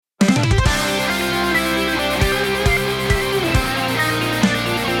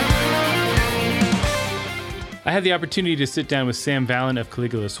had the opportunity to sit down with Sam Vallen of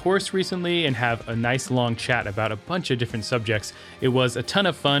Caligula's Horse recently and have a nice long chat about a bunch of different subjects. It was a ton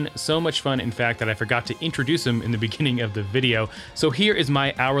of fun, so much fun, in fact, that I forgot to introduce him in the beginning of the video. So here is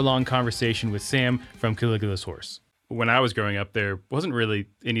my hour-long conversation with Sam from Caligula's Horse. When I was growing up, there wasn't really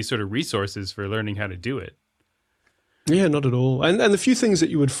any sort of resources for learning how to do it. Yeah, not at all. And the few things that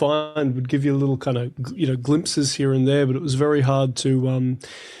you would find would give you a little kind of, glimpses here and there, but it was very hard to,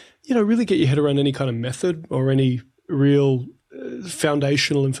 really get your head around any kind of method or any real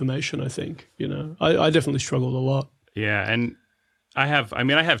foundational information, I think. I definitely struggled a lot. Yeah, and I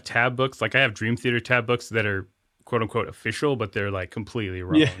have tab books. Like, I have Dream Theater tab books that are quote-unquote official, but they're, like, completely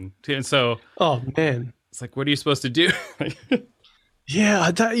wrong. Yeah. And so... Oh, man. It's like, what are you supposed to do?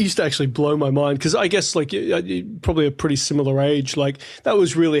 Yeah, that used to actually blow my mind because I guess like probably a pretty similar age. Like that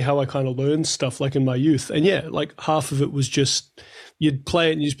was really how I kind of learned stuff like in my youth. And yeah, like half of it was just you'd play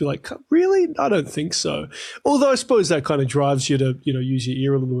it and you'd just be like, really? I don't think so. Although I suppose that kind of drives you to, use your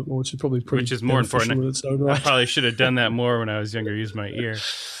ear a little bit more, which is probably pretty Which is more important. In its own right. I probably should have done that more when I was younger, use my ear.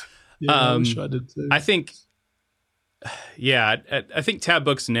 Yeah, I wish I did too. I think tab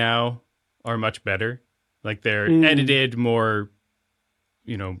books now are much better. Like they're edited more,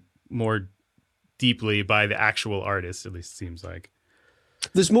 more deeply by the actual artist, at least it seems like.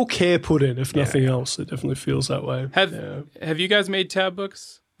 There's more care put in, if nothing else. It definitely feels that way. Have you guys made tab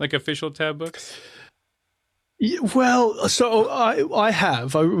books, like official tab books? Yeah, well, so I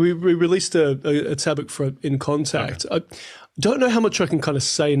have. We released a tab book for In Contact. Okay. I don't know how much I can kind of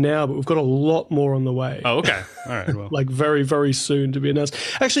say now, but we've got a lot more on the way. Oh, okay. All right. Well. Like very, very soon to be announced.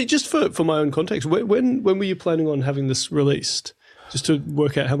 Actually, just for my own context, when were you planning on having this released? Just to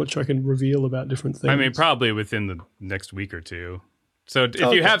work out how much I can reveal about different things. I mean, probably within the next week or two. So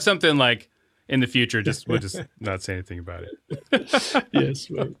if you have something like in the future, we'll just not say anything about it.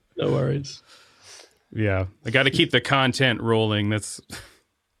 Yes, right. No worries. Yeah, I got to keep the content rolling. That's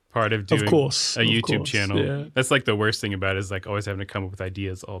part of doing a YouTube channel. Yeah. That's like the worst thing about it is like always having to come up with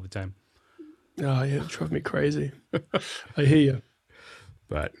ideas all the time. Oh yeah, it drives me crazy. I hear you.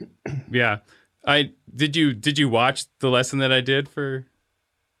 But yeah, did you watch the lesson that I did for?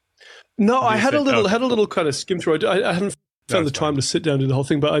 No, I had a little kind of skim through. I haven't found the time to sit down and do the whole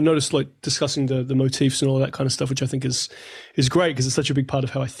thing, but I noticed like discussing the motifs and all that kind of stuff, which I think is great because it's such a big part of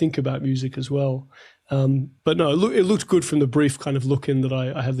how I think about music as well. But no, it looked good from the brief kind of look in that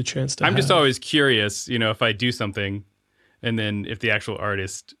I had the chance to. I'm just always curious, if I do something, and then if the actual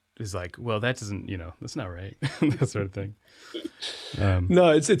artist is like, well, that doesn't, that's not right, that sort of thing.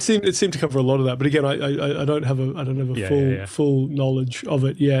 No, it seemed to cover a lot of that, but again, I don't have a full knowledge of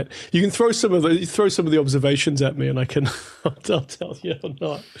it yet. You can throw some of the observations at me, and I'll tell you or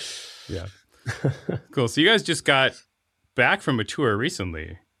not. Yeah, cool. So you guys just got back from a tour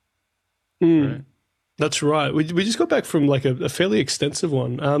recently, right? That's right. We just got back from like a fairly extensive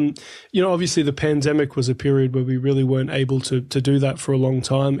one. Obviously the pandemic was a period where we really weren't able to do that for a long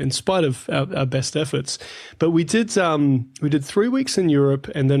time in spite of our best efforts. But we did 3 weeks in Europe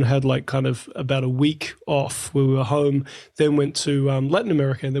and then had like kind of about a week off where we were home, then went to Latin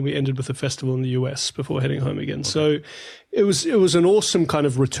America, and then we ended with a festival in the US before heading home again. Okay. So it was an awesome kind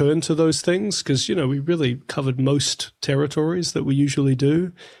of return to those things because, we really covered most territories that we usually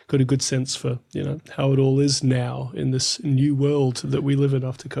do. Got a good sense for, how it all is now in this new world that we live in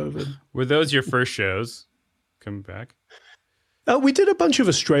after COVID. Were those your first shows coming back? We did a bunch of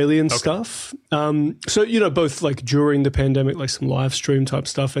Australian stuff. So, both like during the pandemic, like some live stream type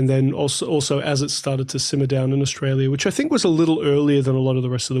stuff. And then also as it started to simmer down in Australia, which I think was a little earlier than a lot of the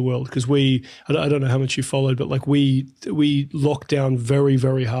rest of the world. Because I don't know how much you followed, but like we locked down very,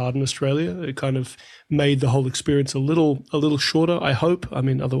 very hard in Australia. It kind of made the whole experience a little shorter, I hope. I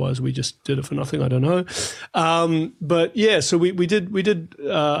mean, otherwise we just did it for nothing. I don't know. But yeah, so we did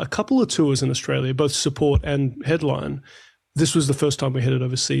a couple of tours in Australia, both support and headline. This was the first time we headed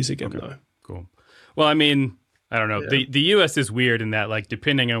overseas again, though. Cool. Well, I mean, I don't know. Yeah. The U.S. is weird in that, like,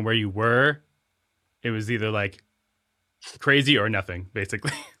 depending on where you were, it was either, like, crazy or nothing,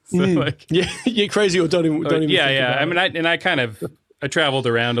 basically. So, like... Yeah, crazy or don't even think about it. I mean, I traveled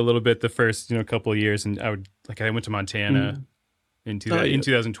around a little bit the first, couple of years, and I went to Montana in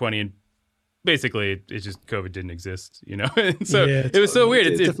 2020, and basically it just COVID didn't exist, And so it was so weird.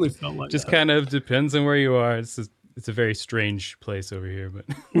 It definitely felt like just that. kind of depends on where you are. It's a very strange place over here, but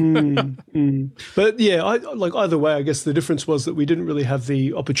But yeah, either way, I guess the difference was that we didn't really have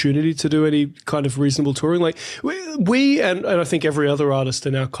the opportunity to do any kind of reasonable touring. Like we and I think every other artist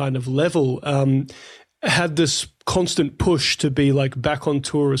in our kind of level, had this constant push to be like back on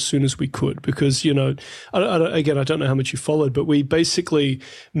tour as soon as we could, because, you know, I don't know how much you followed, but we basically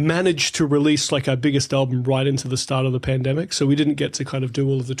managed to release like our biggest album right into the start of the pandemic. So we didn't get to kind of do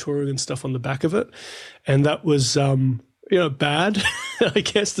all of the touring and stuff on the back of it. And that was, you know, bad, I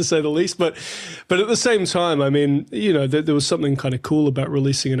guess, to say the least. But at the same time, I mean, you know, there was something kind of cool about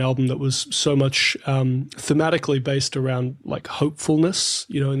releasing an album that was so much thematically based around like hopefulness,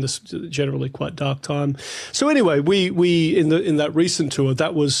 you know, in this generally quite dark time. So anyway, we in that recent tour,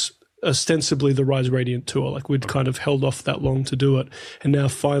 that was ostensibly the Rise Radiant tour. Like we'd kind of held off that long to do it, and now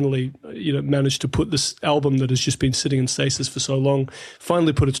finally, you know, managed to put this album that has just been sitting in stasis for so long,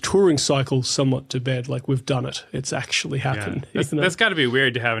 finally put its touring cycle somewhat to bed. Like we've done it. It's actually happened. Yeah. That's got to be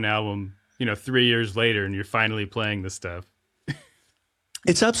weird to have an album, you know, 3 years later and you're finally playing this stuff.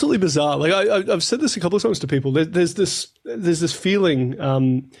 It's absolutely bizarre. Like I've said this a couple of times to people. There's this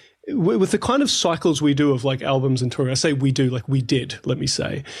feeling with the kind of cycles we do of like albums and touring. I say we do, like we did, let me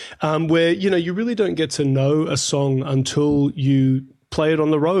say, where, you know, you really don't get to know a song until you play it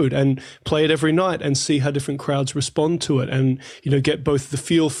on the road and play it every night and see how different crowds respond to it, and, you know, get both the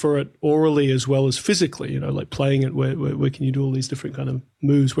feel for it orally as well as physically, you know, like playing it, where can you do all these different kind of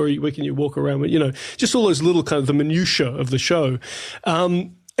moves, where can you walk around, you know, just all those little kind of the minutiae of the show.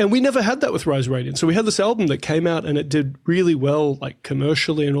 And we never had that with Rise Radiant. So we had this album that came out and it did really well, like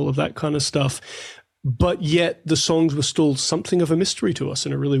commercially and all of that kind of stuff. But yet the songs were still something of a mystery to us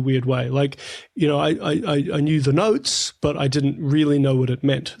in a really weird way. Like, you know, I knew the notes, but I didn't really know what it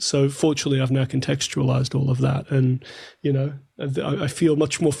meant. So fortunately, I've now contextualized all of that. And, you know, I feel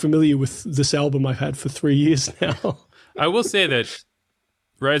much more familiar with this album I've had for 3 years now. I will say that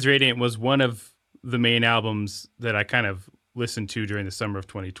Rise Radiant was one of the main albums that I kind of listened to during the summer of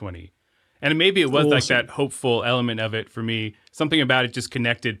 2020. And maybe it was awesome. like that hopeful element of it for me. Something about it just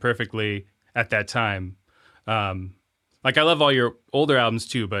connected perfectly at that time. Like I love all your older albums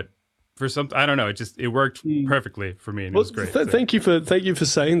too, but for some, I don't know, it worked perfectly for me, and it was great. Thank you for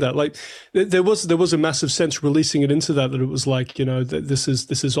saying that. Like there was a massive sense releasing it into that it was like, you know, this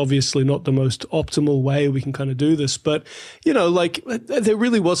is obviously not the most optimal way we can kind of do this, but, you know, like there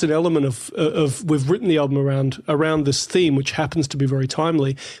really was an element of we've written the album around this theme, which happens to be very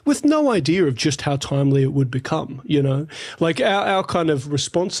timely, with no idea of just how timely it would become. You know, like our kind of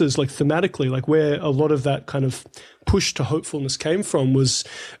responses, like thematically, like where a lot of that kind of push to hopefulness came from was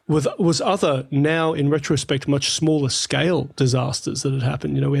other, now in retrospect, much smaller scale disasters that had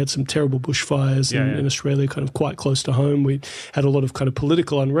happened. You know, we had some terrible bushfires in Australia, kind of quite close to home. We had a lot of kind of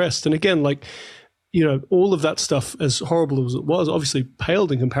political unrest. And again, like, you know, all of that stuff, as horrible as it was, obviously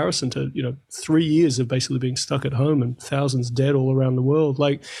paled in comparison to, you know, 3 years of basically being stuck at home and thousands dead all around the world.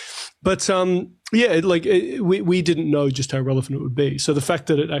 Like, but we didn't know just how relevant it would be. So the fact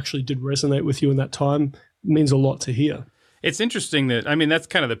that it actually did resonate with you in that time means a lot to hear. It's interesting that, I mean, that's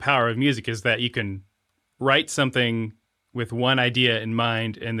kind of the power of music, is that you can write something with one idea in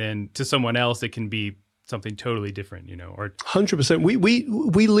mind, and then to someone else it can be something totally different, you know, or 100%.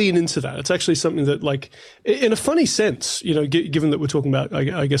 We lean into that. It's actually something that, like, in a funny sense, you know, given that we're talking about,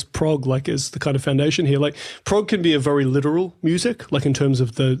 I guess, prog, like, is the kind of foundation here. Like, prog can be a very literal music, like in terms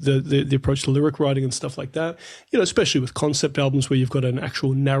of the approach to lyric writing and stuff like that. You know, especially with concept albums where you've got an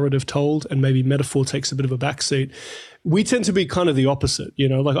actual narrative told and maybe metaphor takes a bit of a backseat. We tend to be kind of the opposite. You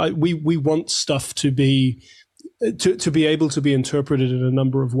know, like we want stuff to be able to be interpreted in a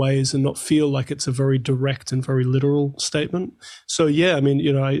number of ways and not feel like it's a very direct and very literal statement. So yeah, I mean,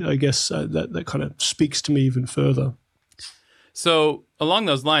 you know, I guess that kind of speaks to me even further. So along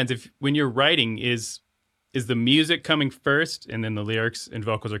those lines, when you're writing, is the music coming first and then the lyrics and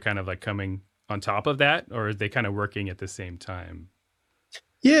vocals are kind of like coming on top of that, or are they kind of working at the same time?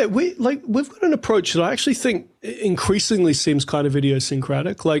 Yeah, we've got an approach that I actually think increasingly seems kind of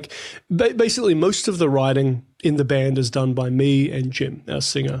idiosyncratic. Like basically most of the writing in the band is done by me and Jim, our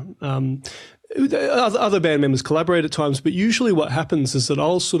singer. Other band members collaborate at times, but usually what happens is that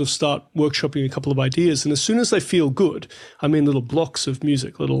I'll sort of start workshopping a couple of ideas, and as soon as they feel good, I mean little blocks of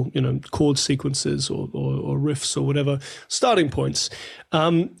music, little, you know, chord sequences or riffs or whatever, starting points.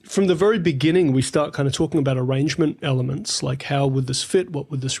 From the very beginning, we start kind of talking about arrangement elements, like how would this fit, what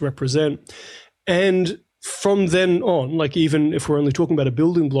would this represent, and from then on, like even if we're only talking about a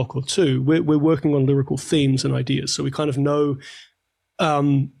building block or two, we're working on lyrical themes and ideas, so we kind of know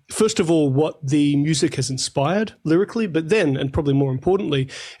first of all, what the music has inspired lyrically, but then, and probably more importantly,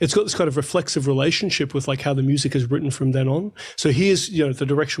 it's got this kind of reflexive relationship with like how the music is written from then on. So here's, the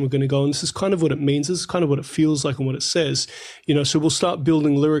direction we're going to go. And this is kind of what it means. This is kind of what it feels like and what it says, so we'll start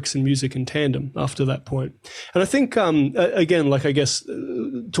building lyrics and music in tandem after that point. And I think, again, like I guess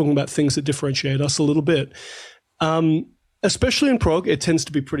talking about things that differentiate us a little bit, especially in prog, it tends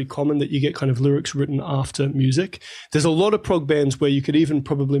to be pretty common that you get kind of lyrics written after music. There's a lot of prog bands where you could even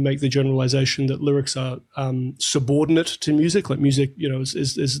probably make the generalization that lyrics are subordinate to music, like music,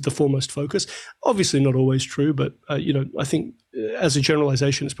 is the foremost focus. Obviously not always true, but, I think as a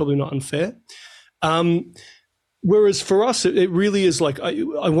generalization, it's probably not unfair. Whereas for us, it really is like, I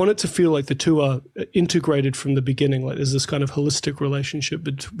want it to feel like the two are integrated from the beginning, like there's this kind of holistic relationship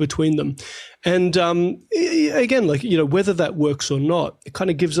between them. And again, like, whether that works or not, it kind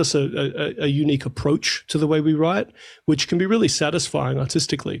of gives us a unique approach to the way we write, which can be really satisfying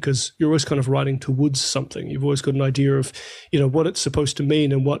artistically because you're always kind of writing towards something. You've always got an idea of, what it's supposed to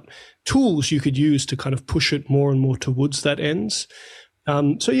mean and what tools you could use to kind of push it more and more towards that ends.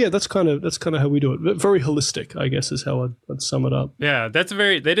 So yeah, that's kind of how we do it. Very holistic, I guess, is how I'd sum it up. Yeah, that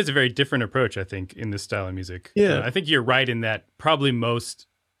is a very different approach, I think, in this style of music. Yeah, I think you're right in that probably most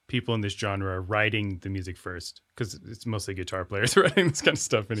people in this genre are writing the music first because it's mostly guitar players writing this kind of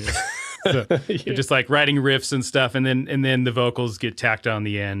stuff anyway. So You're just like writing riffs and stuff, and then the vocals get tacked on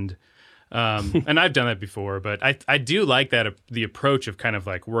the end. And I've done that before, but I do like that the approach of kind of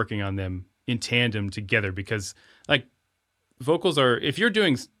like working on them in tandem together because like. Vocals are, if you're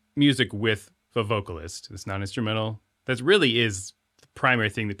doing music with a vocalist, it's not instrumental, that really is the primary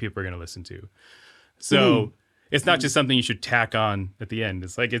thing that people are going to listen to. So it's not just something you should tack on at the end.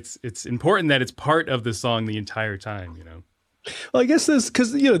 It's like, it's important that it's part of the song the entire time, Well, I guess there's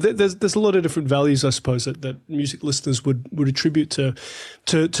a lot of different values, I suppose, that music listeners would attribute to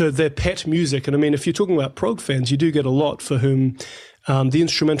their pet music. And I mean, if you're talking about prog fans, you do get a lot for whom the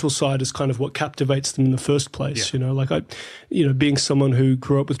instrumental side is kind of what captivates them in the first place. Yeah. Like being someone who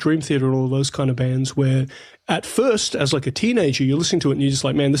grew up with Dream Theater and all those kind of bands where at first, as like a teenager, you're listening to it and you're just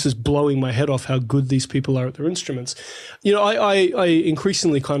like, man, this is blowing my head off how good these people are at their instruments. I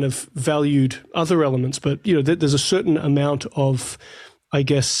increasingly kind of valued other elements, but, there's a certain amount of, I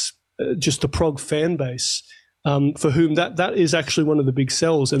guess, just the prog fan base for whom that is actually one of the big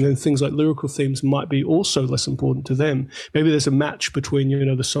sells. And then things like lyrical themes might be also less important to them. Maybe there's a match between,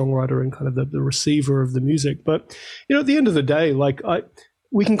 the songwriter and kind of the receiver of the music. But, at the end of the day, like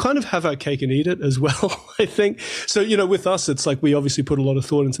we can kind of have our cake and eat it as well, I think. So, with us, it's like we obviously put a lot of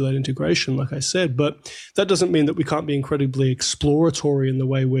thought into that integration, like I said, but that doesn't mean that we can't be incredibly exploratory in the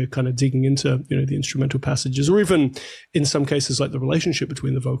way we're kind of digging into, the instrumental passages, or even in some cases like the relationship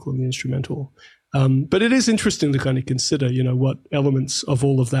between the vocal and the instrumental. But it is interesting to kind of consider, what elements of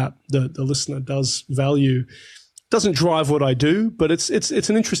all of that the listener does value. Doesn't drive what I do, but it's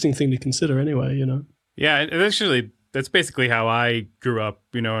an interesting thing to consider anyway, Yeah, and actually, that's basically how I grew up,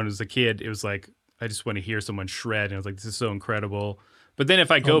 and as a kid, it was like, I just want to hear someone shred, and I was like, this is so incredible. But then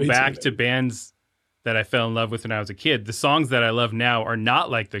if I go back to bands that I fell in love with when I was a kid, the songs that I love now are not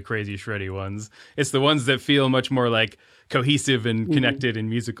like the crazy shreddy ones. It's the ones that feel much more like cohesive and connected and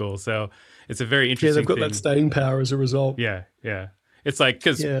musical. So it's a very interesting they've got that staying power as a result. Yeah. It's like,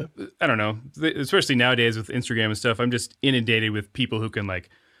 because, I don't know, especially nowadays with Instagram and stuff, I'm just inundated with people who can like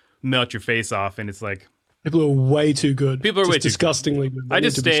melt your face off, and it's like, people are way too good. People are way too disgustingly good. I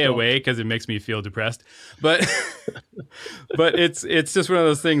just stay away because it makes me feel depressed. But but it's just one of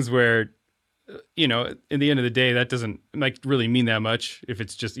those things where, in the end of the day, that doesn't like really mean that much. If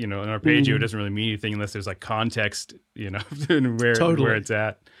it's just, on our page, it doesn't really mean anything unless there's like context, and where it's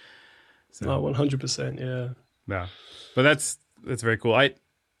at. So, 100%. Yeah. Yeah. But that's very cool.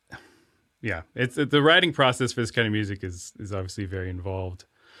 It's the writing process for this kind of music is obviously very involved.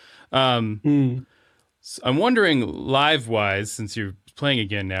 So I'm wondering, live-wise, since you're playing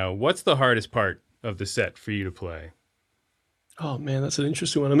again now, what's the hardest part of the set for you to play? Oh man, that's an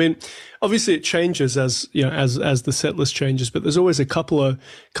interesting one. I mean, obviously it changes as the set list changes, but there's always a couple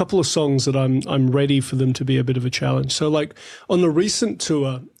of songs that I'm ready for them to be a bit of a challenge. So like on the recent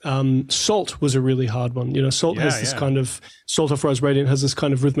tour, Salt was a really hard one. Salt has this kind of Salt Off Rise Radiant has this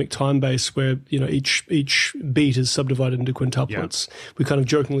kind of rhythmic time bass where each beat is subdivided into quintuplets. Yeah. We kind of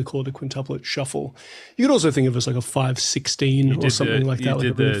jokingly call it a quintuplet shuffle. You could also think of it as like a 5/16 or something like that, like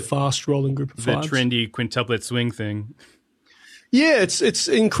a really fast rolling group of fives. The trendy quintuplet swing thing. Yeah, it's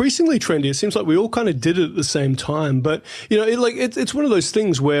increasingly trendy. It seems like we all kind of did it at the same time, but it's one of those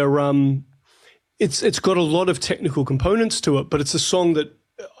things where it's got a lot of technical components to it, but it's a song that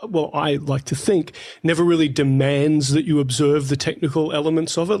well, I like to think, never really demands that you observe the technical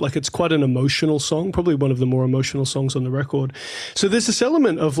elements of it. Like, it's quite an emotional song, probably one of the more emotional songs on the record. So there's this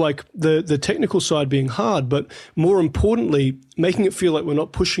element of like the technical side being hard, but more importantly, making it feel like we're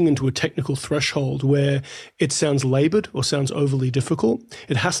not pushing into a technical threshold where it sounds labored or sounds overly difficult.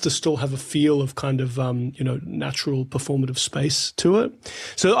 It has to still have a feel of kind of, natural performative space to it.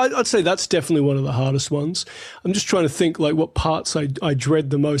 So I'd say that's definitely one of the hardest ones. I'm just trying to think like what parts I dread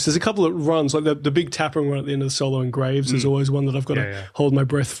the most. There's a couple of runs, like the big tapping run at the end of the solo in Graves is always one that I've got to hold my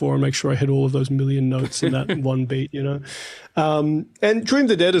breath for and make sure I hit all of those million notes in that one beat, And Dream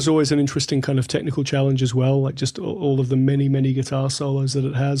the Dead is always an interesting kind of technical challenge as well, like just all of the many, many guitar solos that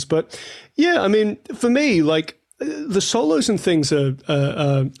it has. But yeah, I mean, for me, like the solos and things are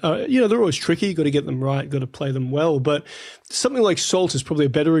they're always tricky. You got to get them right, got to play them well. But something like Salt is probably a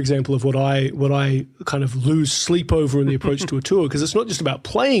better example of what I kind of lose sleep over in the approach to a tour, because it's not just about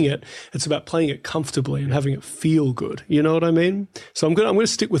playing it; it's about playing it comfortably and having it feel good. You know what I mean? So I'm gonna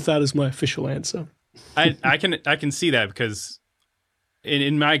stick with that as my official answer. I can see that, because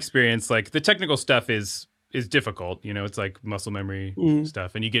in my experience, like the technical stuff is difficult. It's like muscle memory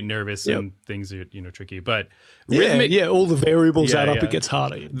stuff, and you get nervous and things are tricky. But all the variables add up. It gets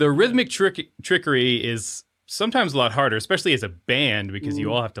harder. The rhythmic trickery is sometimes a lot harder, especially as a band, because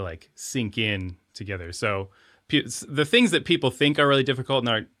you all have to like sync in together. So the things that people think are really difficult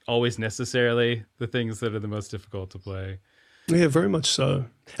aren't always necessarily the things that are the most difficult to play. Yeah, very much so.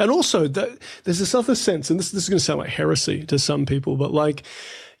 And also, there's this other sense, and this is going to sound like heresy to some people, but like,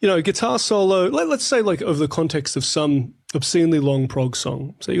 guitar solo, let's say like over the context of some obscenely long prog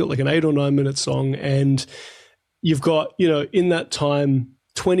song. So you got like an 8 or 9 minute song, and you've got, in that time,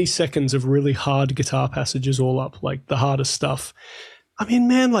 20 seconds of really hard guitar passages all up, like the hardest stuff. I mean,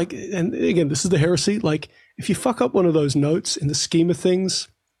 man, like, and again, this is the heresy. Like, if you fuck up one of those notes in the scheme of things,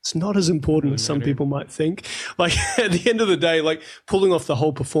 it's not as important as some people might think. Like, at the end of the day, like pulling off the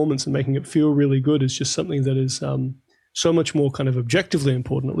whole performance and making it feel really good is just something that is so much more kind of objectively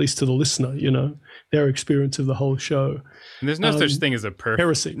important, at least to the listener, their experience of the whole show. And there's no such thing as a perfect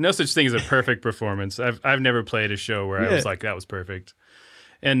heresy. No such thing as a perfect performance. I've never played a show where I was like, that was perfect.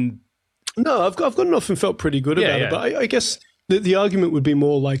 And no, I've gotten off and felt pretty good about it. But I guess the argument would be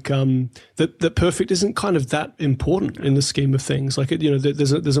more like that perfect isn't kind of that important in the scheme of things. Like,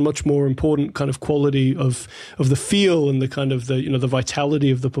 there's a much more important kind of quality of the feel and the kind of the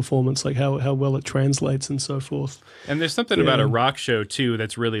vitality of the performance, like how well it translates and so forth. And there's something about a rock show too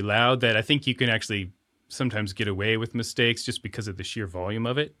that's really loud that I think you can actually sometimes get away with mistakes just because of the sheer volume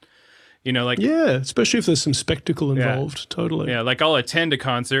of it. Especially if there's some spectacle involved. Totally. Yeah, like I'll attend a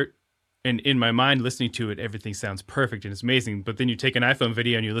concert, and in my mind, listening to it, everything sounds perfect and it's amazing. But then you take an iPhone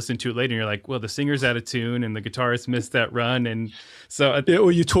video and you listen to it later, and you're like, "Well, the singer's out of tune, and the guitarist missed that run." And so,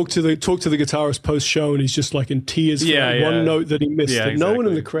 or you talk to the guitarist post show, and he's just like in tears for one note that he missed that no one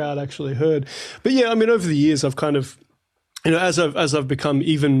in the crowd actually heard. But yeah, I mean, over the years, I've kind of, as I've become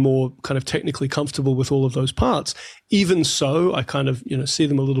even more kind of technically comfortable with all of those parts, even so, I kind of, see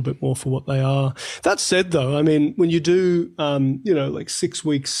them a little bit more for what they are. That said, though, I mean, when you do, like 6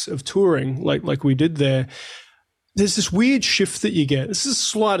 weeks of touring, like we did there, there's this weird shift that you get. This is a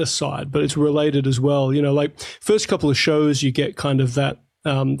slight aside, but it's related as well. Like first couple of shows, you get kind of that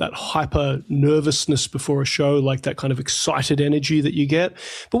hyper nervousness before a show, like that kind of excited energy that you get.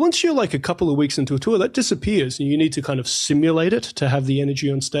 But once you're like a couple of weeks into a tour, that disappears, and you need to kind of simulate it to have the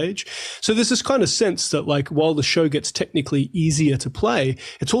energy on stage. So there's this kind of sense that like while the show gets technically easier to play,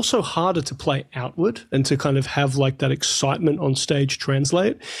 it's also harder to play outward and to kind of have like that excitement on stage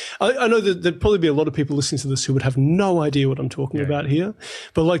translate. I know that there'd probably be a lot of people listening to this who would have no idea what I'm talking about here,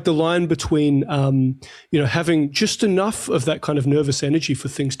 but like the line between, having just enough of that kind of nervous energy for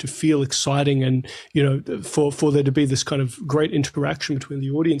things to feel exciting, and for there to be this kind of great interaction between the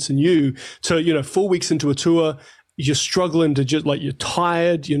audience and you. So 4 weeks into a tour, you're struggling to just like, you're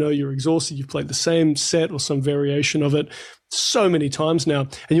tired, you're exhausted, you've played the same set or some variation of it so many times now,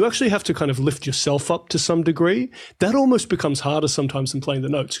 and you actually have to kind of lift yourself up to some degree. That almost becomes harder sometimes than playing the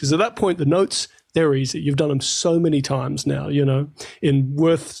notes, because at that point the notes, they're easy. You've done them so many times now, in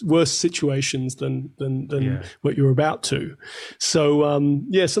worse situations than what you're about to. So,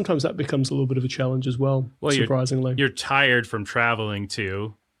 sometimes that becomes a little bit of a challenge as well, surprisingly. You're tired from traveling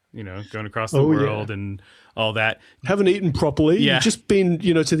too, going across the world and all that. Haven't eaten properly. Yeah. You've just been,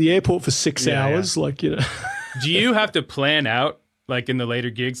 to the airport for 6 hours. Yeah. Like, Do you have to plan out, like in the later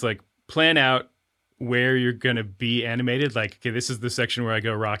gigs, like plan out where you're going to be animated? Like, okay, this is the section where I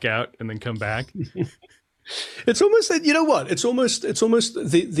go rock out and then come back. It's almost that, you know what? It's almost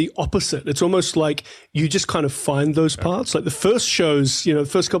the opposite. It's almost like you just kind of find those parts. Like the first shows, the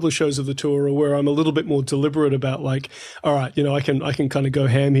first couple of shows of the tour are where I'm a little bit more deliberate about like, all right, I can kind of go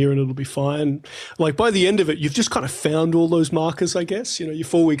ham here and it'll be fine. Like by the end of it, you've just kind of found all those markers, I guess. You're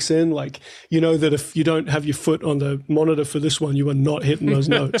 4 weeks in, like that if you don't have your foot on the monitor for this one, you are not hitting those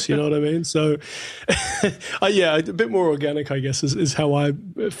notes. You know what I mean? So yeah, a bit more organic, I guess, is how I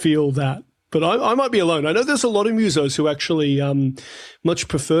feel that. But I might be alone. I know there's a lot of musos who actually much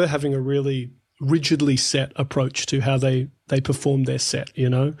prefer having a really rigidly set approach to how they perform their set,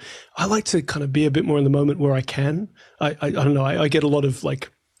 I like to kind of be a bit more in the moment where I can. I don't know. I get a lot of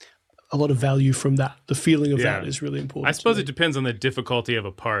value from that. The feeling of that is really important. I suppose it depends on the difficulty of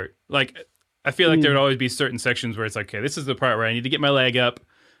a part. Like, I feel like there would always be certain sections where it's like, okay, this is the part where I need to get my leg up.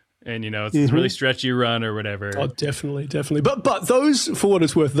 And, it's this really stretchy run or whatever. Oh, definitely. But those, for what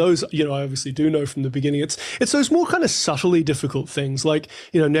it's worth, those, I obviously do know from the beginning. It's those more kind of subtly difficult things like,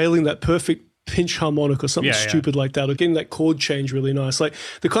 nailing that perfect pinch harmonic or something stupid like that, or getting that chord change really nice. Like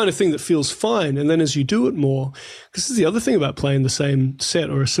the kind of thing that feels fine. And then as you do it more, because this is the other thing about playing the same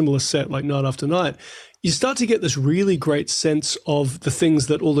set or a similar set like night after night, you start to get this really great sense of the things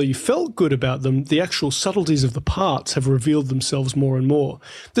that, although you felt good about them, the actual subtleties of the parts have revealed themselves more and more.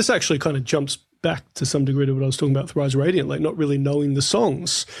 This actually kind of jumps back to some degree to what I was talking about with Rise Radiant, like not really knowing the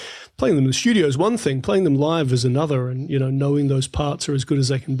songs. Playing them in the studio is one thing, playing them live is another, and, knowing those parts are as good as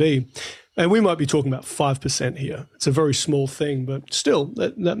they can be. And we might be talking about 5% here. It's a very small thing, but still,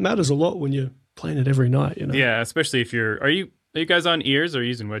 that matters a lot when you're playing it every night, Yeah, especially if are you guys on ears or are you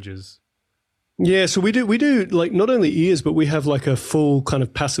using wedges? Yeah, so we do like not only ears, but we have like a full kind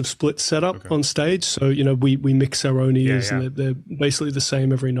of passive split setup on stage. So, we mix our own ears and they're basically the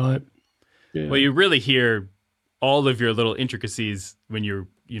same every night. Yeah. Well, you really hear all of your little intricacies when you're,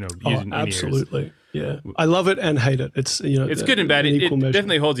 using in-ears. Absolutely. Yeah. I love it and hate it. It's, it's good and bad. It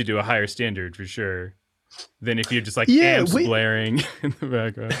definitely holds you to a higher standard for sure than if you're just like amps blaring in the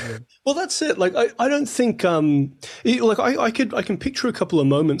background. Yeah. Well, that's it. Like, I don't think, I can picture a couple of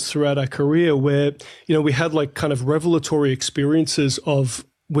moments throughout our career where, we had like kind of revelatory experiences of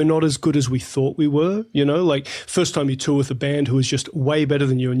we're not as good as we thought we were, like first time you tour with a band who was just way better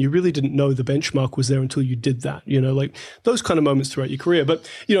than you and you really didn't know the benchmark was there until you did that, like those kind of moments throughout your career. But,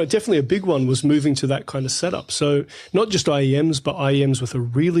 definitely a big one was moving to that kind of setup. So not just IEMs, but IEMs with a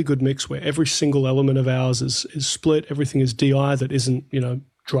really good mix where every single element of ours is split. Everything is DI that isn't,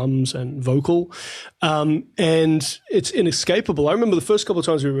 drums and vocal. And it's inescapable. I remember the first couple of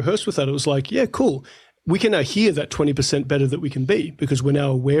times we rehearsed with that, it was like, yeah, cool. We can now hear that 20% better that we can be because we're now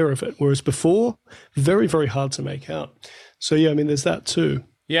aware of it. Whereas before, very, very hard to make out. So, yeah, I mean, there's that too.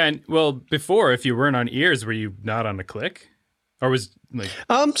 Yeah. And well, before, if you weren't on ears, were you not on a click? Or was like...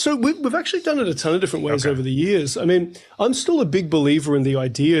 So we've actually done it a ton of different ways over the years. I mean, I'm still a big believer in the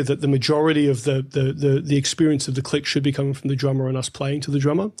idea that the majority of the experience of the click should be coming from the drummer and us playing to the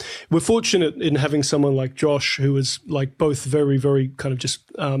drummer. We're fortunate in having someone like Josh, who is like both very, very kind of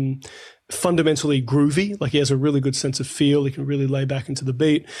just... fundamentally groovy, like he has a really good sense of feel. He can really lay back into the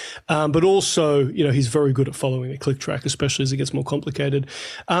beat, but also, he's very good at following a click track, especially as it gets more complicated.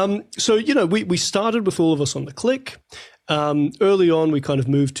 So, we started with all of us on the click. Early on, we kind of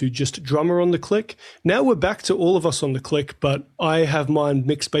moved to just drummer on the click. Now we're back to all of us on the click, but I have mine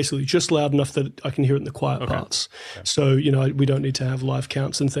mixed basically just loud enough that I can hear it in the quiet parts. Okay. So, we don't need to have live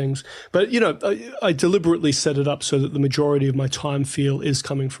counts and things. But, I deliberately set it up so that the majority of my time feel is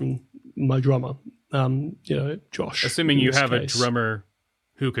coming from my drummer, Josh. Assuming you have a drummer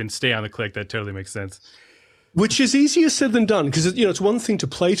who can stay on the click, that totally makes sense. Which is easier said than done because, it's one thing to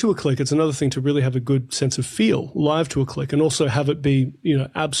play to a click. It's another thing to really have a good sense of feel live to a click and also have it be,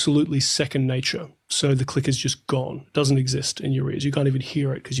 absolutely second nature. So the click is just gone. It doesn't exist in your ears. You can't even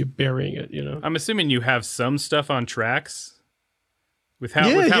hear it because you're burying it, I'm assuming you have some stuff on tracks with how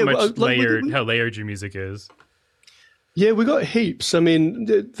much how layered your music is. Yeah, we got heaps. I mean,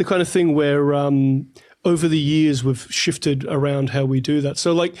 the kind of thing where over the years we've shifted around how we do that.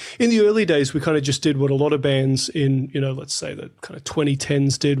 So like in the early days, we kind of just did what a lot of bands in, let's say the kind of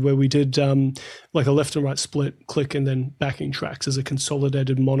 2010s did, where we did like a left and right split click and then backing tracks as a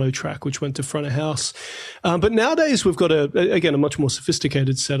consolidated mono track, which went to front of house. But nowadays we've got a much more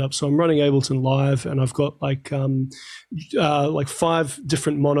sophisticated setup. So I'm running Ableton Live and I've got like 5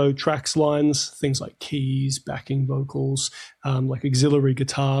 different mono tracks lines, things like keys, backing vocals, like auxiliary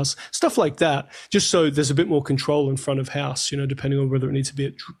guitars, stuff like that, just so there's a bit more control in front of house, depending on whether it needs to be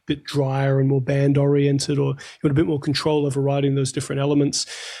a bit drier and more band oriented or you want a bit more control overriding those different elements.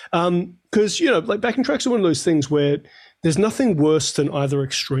 Because, like backing tracks are one of those things where there's nothing worse than either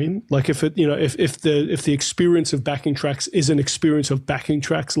extreme. Like if it, if the experience of backing tracks is an experience of backing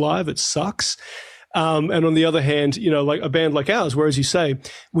tracks live, it sucks. And on the other hand, like a band like ours, where, as you say,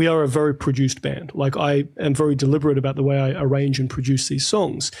 we are a very produced band. Like I am very deliberate about the way I arrange and produce these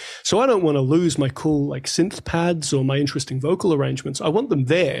songs. So I don't want to lose my cool like synth pads or my interesting vocal arrangements. I want them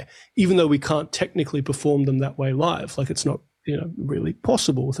there, even though we can't technically perform them that way live. Like it's not really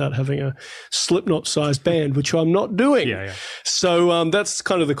possible without having a Slipknot-sized band, which I'm not doing. Yeah. So that's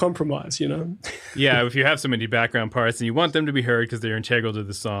kind of the compromise, Yeah, if you have so many background parts and you want them to be heard because they're integral to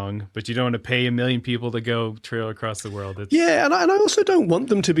the song, but you don't want to pay 1 million people to go trail across the world. Yeah, and I also don't want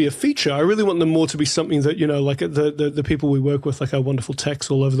them to be a feature. I really want them more to be something that, like the people we work with, like our wonderful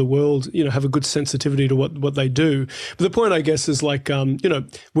techs all over the world, have a good sensitivity to what they do. But the point, I guess, is like,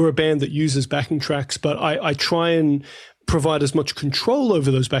 we're a band that uses backing tracks, but I try and provide as much control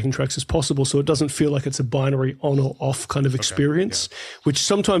over those backing tracks as possible, so it doesn't feel like it's a binary on or off kind of experience, which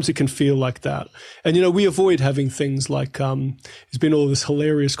sometimes it can feel like that. And we avoid having things like there's been all this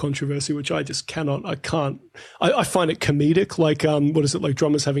hilarious controversy, which I find it comedic, like what is it, like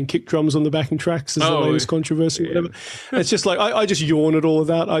drummers having kick drums on the backing tracks is the latest controversy, whatever. It's just like I just yawn at all of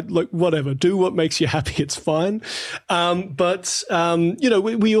that. I like, whatever, do what makes you happy, it's fine. But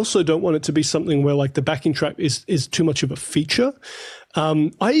we also don't want it to be something where like the backing track is too much of a feature.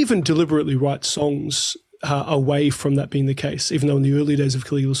 I even deliberately write songs away from that being the case, even though in the early days of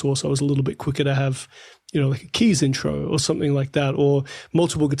Caligula's Horse I was a little bit quicker to have like a keys intro or something like that, or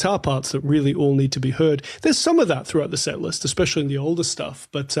multiple guitar parts that really all need to be heard. There's some of that throughout the set list, especially in the older stuff,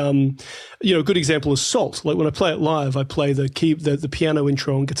 but a good example is Salt. Like when I play it live, I play the piano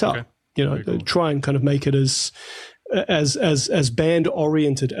intro on guitar. Cool. Try and kind of make it as band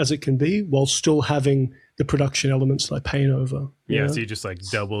oriented as it can be, while still having the production elements that I paint over. Yeah, so you just like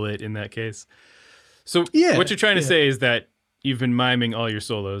double it in that case. So what you're trying to say is that you've been miming all your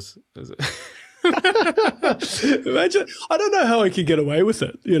solos. Imagine, I don't know how I could get away with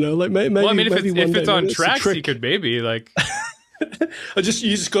it. Like maybe. Well, I mean, if it's on tracks, you could maybe like. You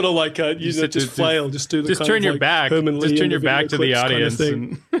just gotta like just flail, just do the just kind turn of your like back, just turn your back to the audience.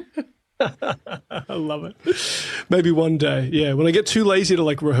 Kind of I love it. Maybe one day, when I get too lazy to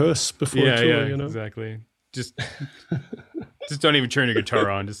like rehearse before a tour, exactly. Just don't even turn your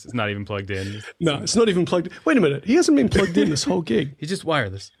guitar on. It's not even plugged in. It's not even plugged in. Wait a minute, he hasn't been plugged in this whole gig. He's just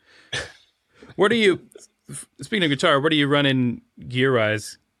wireless. What are you? Speaking of guitar, what are you running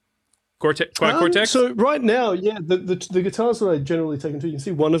gear-wise? Quad Cortex? So right now, the guitars that I generally take into, you can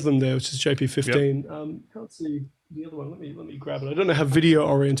see one of them there, which is JP15. Yep. Can't see the other one. Let me grab it. I don't know how video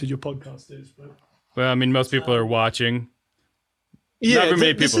oriented your podcast is, but well, I mean, most people are watching. Yeah,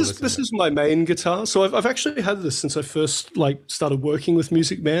 this is my main guitar. So I've actually had this since I first like started working with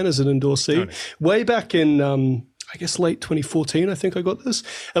Music Man as an endorsee. Oh, nice. Way back in I guess late 2014, I think I got this.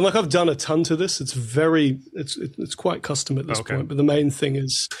 And like I've done a ton to this. It's quite custom at this point. But the main thing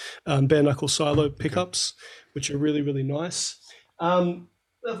is bare knuckle silo pickups, which are really, really nice. I've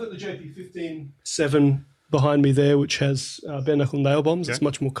got the JP15-7 behind me there, which has bare knuckle nail bombs. It's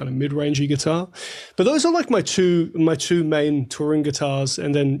much more kind of mid-rangey guitar. But those are like my two main touring guitars.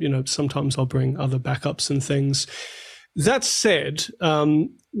 And then, sometimes I'll bring other backups and things. That said,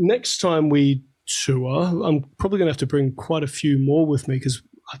 next time we tour, I'm probably going to have to bring quite a few more with me, because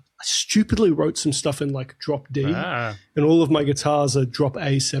I stupidly wrote some stuff in like drop D, and all of my guitars are drop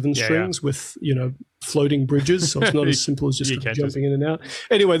A7 strings with, floating bridges. So it's not as simple as just jumping in and out.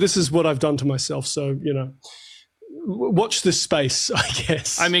 Anyway, this is what I've done to myself. So, watch this space, I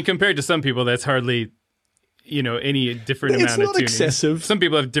guess. I mean, compared to some people, that's hardly, any different amount of tunings. It's not excessive. Some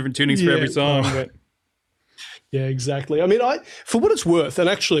people have different tunings for every song, but... Yeah, exactly. I mean, for what it's worth, and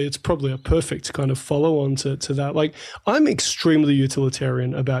actually it's probably a perfect kind of follow-on to that, like I'm extremely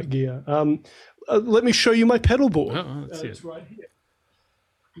utilitarian about gear. Let me show you my pedal board. Let's see it's right here.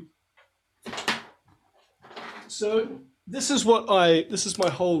 So this is my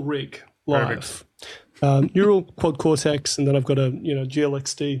whole rig live. Neural Quad Cortex, and then I've got a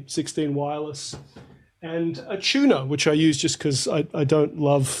GLXD 16 wireless and a tuner, which I use just because I don't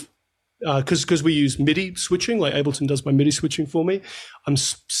love... Because we use MIDI switching, like Ableton does my MIDI switching for me. I'm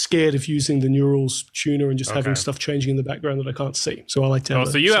scared of using the Neurals tuner and just having stuff changing in the background that I can't see. So I like to have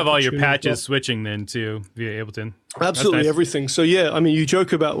so you have all your patches switching then too via Ableton? Absolutely, nice. Everything. So yeah, I mean, you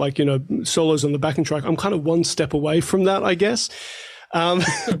joke about like, solos on the backing track. I'm kind of one step away from that, I guess.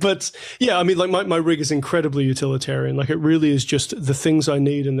 But yeah, I mean, like my rig is incredibly utilitarian. Like it really is just the things I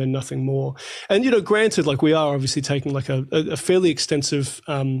need and then nothing more. And, granted, like we are obviously taking like a fairly extensive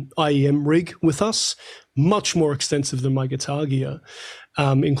IEM rig with us, much more extensive than my guitar gear,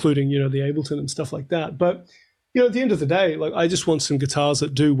 including, the Ableton and stuff like that. But at the end of the day, like I just want some guitars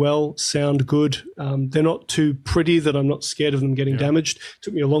that do well, sound good. They're not too pretty that I'm not scared of them getting damaged. It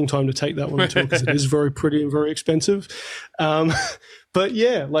took me a long time to take that one too because it is very pretty and very expensive. But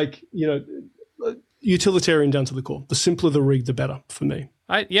yeah, like, utilitarian down to the core. The simpler the rig, the better for me.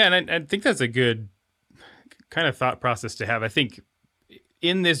 I think that's a good kind of thought process to have. I think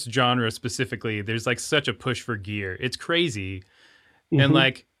in this genre specifically, there's like such a push for gear. It's crazy. And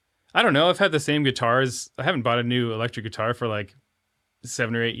like, I don't know, I've had the same guitars. I haven't bought a new electric guitar for like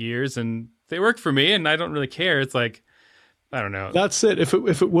 7 or 8 years, and they work for me, and I don't really care. It's like, I don't know. That's it. If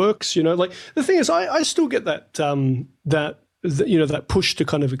it works, like the thing is, I still get that that push to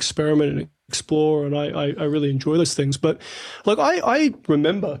kind of experiment and explore, and I really enjoy those things. But like I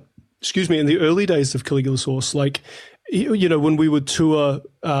remember, in the early days of Caligula Source, like, when we would tour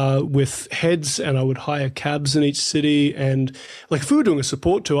with heads and I would hire cabs in each city, and like if we were doing a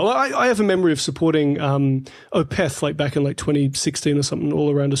support tour, I have a memory of supporting Opeth like back in like 2016 or something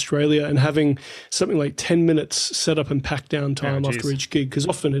all around Australia, and having something like 10 minutes set up and pack down time after each gig, because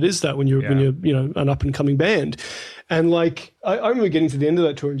often it is that when you're an up and coming band. And like I remember getting to the end of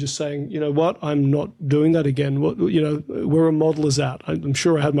that tour and just saying, you know what, I'm not doing that again. Where a model is at. I'm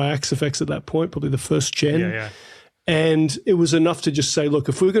sure I had my Axe effects at that point, probably the first gen. Yeah. And it was enough to just say, look,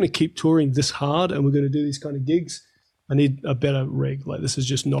 if we're going to keep touring this hard and we're going to do these kind of gigs, I need a better rig. Like, this is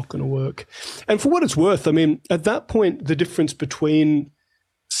just not going to work. And for what it's worth, I mean, at that point, the difference between,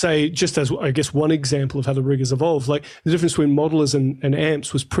 say, just as I guess one example of how the rig has evolved, like the difference between modelers and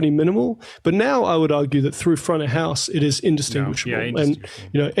amps was pretty minimal. But now I would argue that through front of house, it is indistinguishable. And,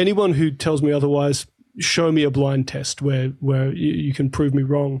 anyone who tells me otherwise, show me a blind test where you can prove me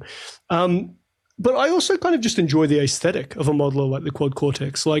wrong. But I also kind of just enjoy the aesthetic of a modeler like the Quad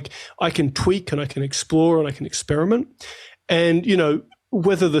Cortex. Like, I can tweak and I can explore and I can experiment. And,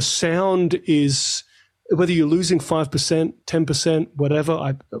 whether the sound is, whether you're losing 5%, 10%, whatever,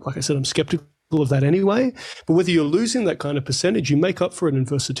 like I said, I'm skeptical of that anyway. But whether you're losing that kind of percentage, you make up for it in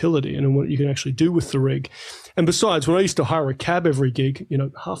versatility and in what you can actually do with the rig. And besides, when I used to hire a cab every gig,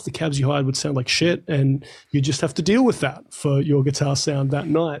 half the cabs you hired would sound like shit, and you just have to deal with that for your guitar sound that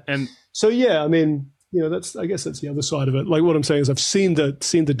night. And so, yeah, I mean, I guess that's the other side of it. Like, what I'm saying is I've seen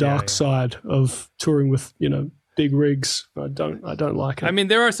the dark side of touring with, big rigs. I don't like it. I mean,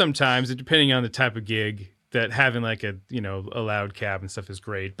 there are some times, depending on the type of gig, that having like a loud cab and stuff is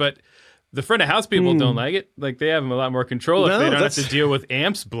great. But the front of house people don't like it. Like, they have a lot more control if they don't have to deal with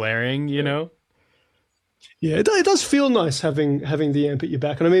amps blaring, Yeah, it does feel nice having the amp at your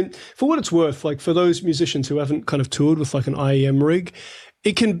back. And I mean, for what it's worth, like for those musicians who haven't kind of toured with like an IEM rig,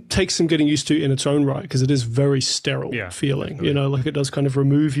 it can take some getting used to in its own right, because it is very sterile feeling, definitely. Like it does kind of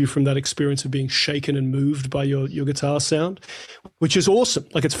remove you from that experience of being shaken and moved by your guitar sound, which is awesome.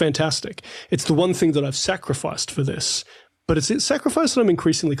 Like, it's fantastic. It's the one thing that I've sacrificed for this, but it's a sacrifice that I'm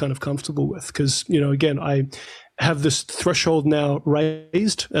increasingly kind of comfortable with, because, again, I have this threshold now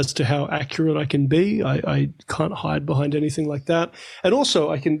raised as to how accurate I can be. I can't hide behind anything like that. And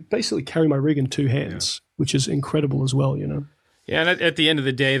also I can basically carry my rig in two hands, which is incredible as well, Yeah, and at the end of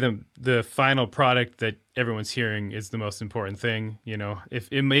the day, the final product that everyone's hearing is the most important thing. If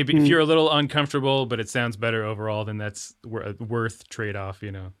you're a little uncomfortable, but it sounds better overall, then that's a worth trade-off,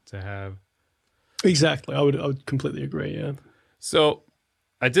 to have. Exactly, I would completely agree. Yeah. So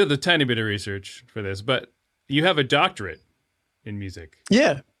I did a tiny bit of research for this, but you have a doctorate in music.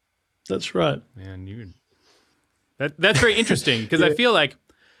 Yeah, that's right. Man, that's very interesting, because I feel like,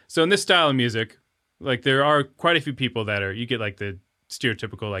 so in this style of music, like, there are quite a few people that you get like the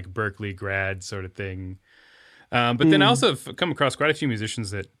stereotypical like Berkeley grad sort of thing. But then I also have come across quite a few musicians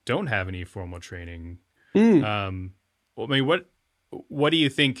that don't have any formal training. I mean, what do you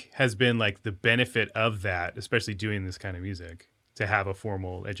think has been like the benefit of that, especially doing this kind of music, to have a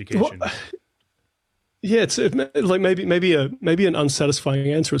formal education? Well, yeah, it's like maybe an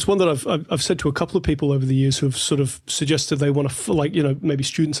unsatisfying answer. It's one that I've said to a couple of people over the years who have sort of suggested they want to, maybe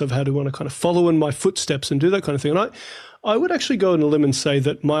students I've had who want to kind of follow in my footsteps and do that kind of thing. And I would actually go on a limb and say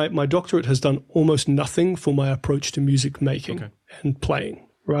that my doctorate has done almost nothing for my approach to music making and playing.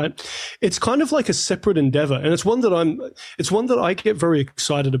 Right, it's kind of like a separate endeavor, and it's one that I get very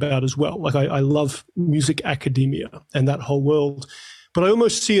excited about as well. Like, I love music academia and that whole world. But I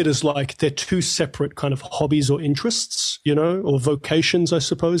almost see it as like they're two separate kind of hobbies or interests, or vocations, I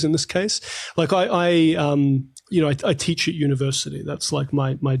suppose, in this case. Like I teach at university. That's like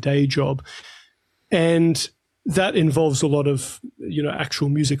my day job. And that involves a lot of, actual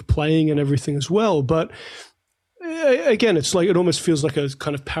music playing and everything as well. But again, it's like it almost feels like a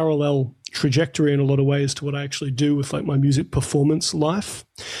kind of parallel trajectory in a lot of ways to what I actually do with like my music performance life.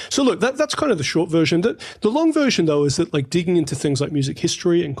 So look, that's kind of the short version. The long version though is that like digging into things like music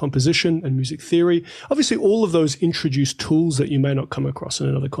history and composition and music theory, obviously all of those introduce tools that you may not come across in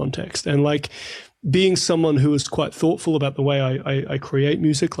another context. And like being someone who is quite thoughtful about the way I create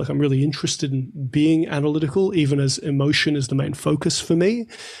music, like I'm really interested in being analytical, even as emotion is the main focus for me,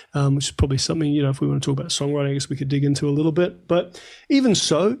 which is probably something, you know, if we want to talk about songwriting, I guess we could dig into a little bit. But even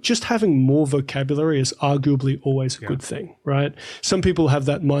so, just having more vocabulary is arguably always a good thing, right? Some people have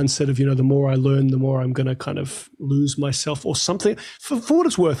that mindset of, you know, the more I learn, the more I'm going to kind of lose myself or something. For what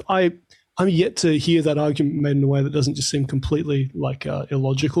it's worth, I'm yet to hear that argument made in a way that doesn't just seem completely like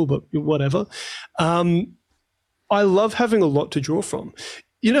illogical, but whatever. I love having a lot to draw from.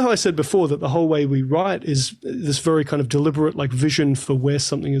 You know how I said before that the whole way we write is this very kind of deliberate like vision for where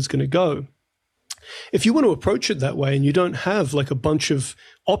something is going to go. If you want to approach it that way and you don't have like a bunch of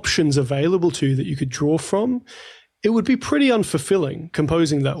options available to you that you could draw from, it would be pretty unfulfilling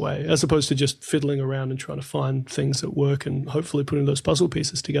composing that way, as opposed to just fiddling around and trying to find things that work and hopefully putting those puzzle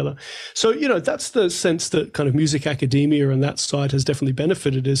pieces together. So, you know, that's the sense that kind of music academia and that side has definitely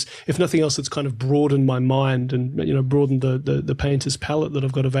benefited, is if nothing else, it's kind of broadened my mind and, you know, broadened the painter's palette that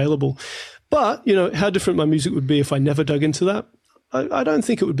I've got available. But, you know, how different my music would be if I never dug into that, I don't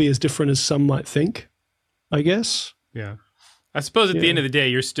think it would be as different as some might think, I guess. Yeah. I suppose at the end of the day,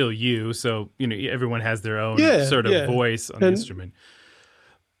 you're still you. So, you know, everyone has their own sort of voice on the instrument.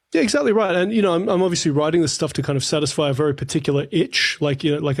 Yeah, exactly right. And, you know, I'm obviously writing this stuff to kind of satisfy a very particular itch. Like,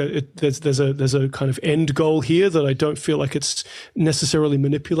 you know, like there's a kind of end goal here that I don't feel like it's necessarily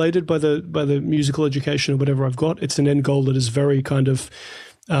manipulated by the musical education or whatever I've got. It's an end goal that is very kind of,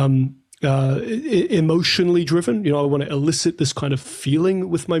 emotionally driven. You know, I want to elicit this kind of feeling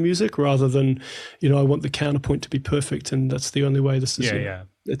with my music rather than, you know, I want the counterpoint to be perfect and that's the only way this is,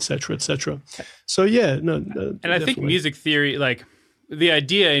 et cetera, et cetera. So and definitely. I think music theory, like the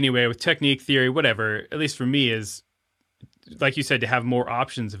idea anyway with technique theory, whatever, at least for me, is like you said, to have more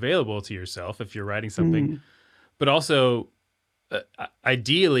options available to yourself if you're writing something, but also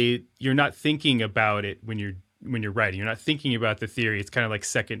ideally you're not thinking about it when you're writing. You're not thinking about the theory. It's kind of like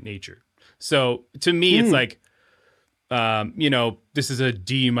second nature. So to me, it's like, you know, this is a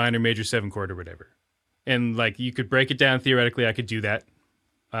D minor major 7 chord or whatever. And like, you could break it down theoretically. I could do that.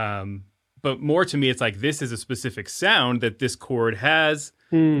 But more to me, it's like, this is a specific sound that this chord has.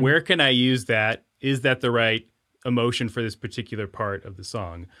 Where can I use that? Is that the right emotion for this particular part of the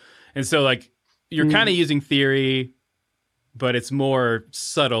song? And so like, you're kind of using theory, but it's more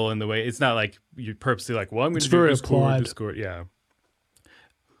subtle in the way. It's not like you're purposely like, well, I'm going to do this chord, this chord. Yeah.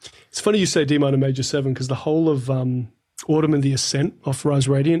 It's funny you say D minor major 7 because the whole of Autumn and the Ascent off Rise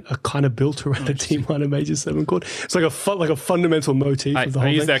Radiant are kind of built around a D minor major 7 chord. It's like a fundamental motif of the whole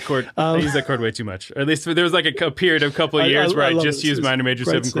thing. I use that chord way too much. Or at least there was like a period of a couple of years where I just used minor major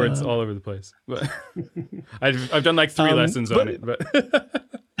 7 chords all over the place. But I've done like 3 lessons on it. But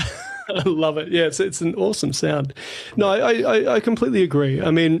I love it. Yeah, it's an awesome sound. No, I completely agree.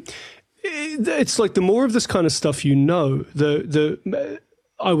 I mean, it's like the more of this kind of stuff you know,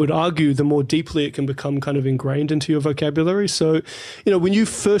 I would argue the more deeply it can become kind of ingrained into your vocabulary. So, you know, when you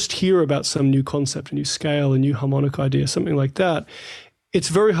first hear about some new concept, a new scale, a new harmonic idea, something like that, it's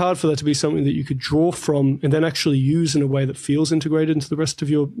very hard for that to be something that you could draw from and then actually use in a way that feels integrated into the rest of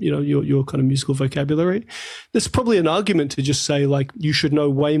your, you know, your kind of musical vocabulary. There's probably an argument to just say like, you should know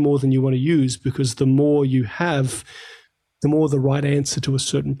way more than you want to use, because the more you have, the more the right answer to a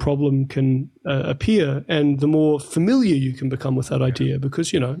certain problem can appear, and the more familiar you can become with that idea,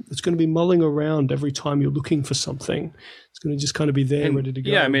 because, you know, it's going to be mulling around every time you're looking for something. It's going to just kind of be there, ready to go.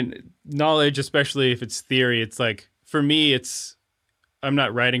 Yeah, I mean, knowledge, especially if it's theory, it's like, for me, I'm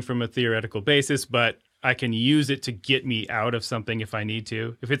not writing from a theoretical basis, but I can use it to get me out of something if I need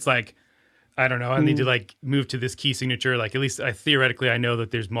to. If it's like, I don't know, I need to like move to this key signature. Like, at least theoretically, I know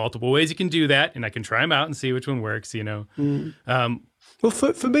that there's multiple ways you can do that, and I can try them out and see which one works, you know? Well,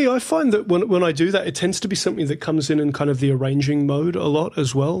 for me, I find that when I do that, it tends to be something that comes in kind of the arranging mode a lot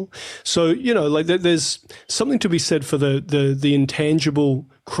as well. So, you know, like there's something to be said for the intangible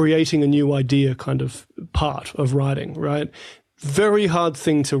creating a new idea kind of part of writing, right? Very hard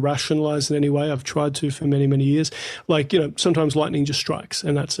thing to rationalize in any way. I've tried to for many, many years. Like, you know, sometimes lightning just strikes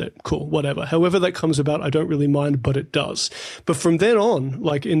and that's it. Cool, whatever. However that comes about, I don't really mind, but it does. But from then on,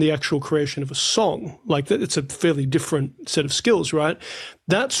 like in the actual creation of a song, like it's a fairly different set of skills, right?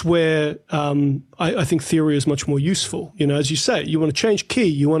 that's where I think theory is much more useful. You know, as you say, you want to change key,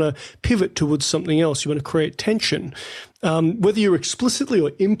 you want to pivot towards something else, you want to create tension. Whether you're explicitly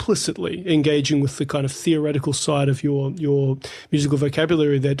or implicitly engaging with the kind of theoretical side of your musical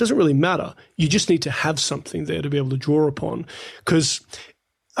vocabulary there, it doesn't really matter. You just need to have something there to be able to draw upon. Because,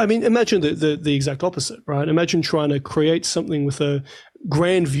 I mean, imagine the exact opposite, right? Imagine trying to create something with a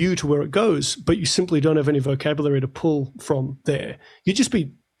grand view to where it goes, but you simply don't have any vocabulary to pull from there. You'd just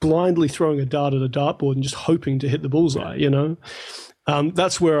be blindly throwing a dart at a dartboard and just hoping to hit the bullseye, you know?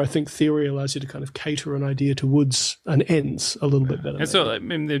 That's where I think theory allows you to kind of cater an idea towards an ends a little bit better. And so, I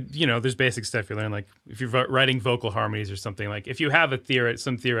mean, you know, there's basic stuff you learn, like if you're writing vocal harmonies or something, like if you have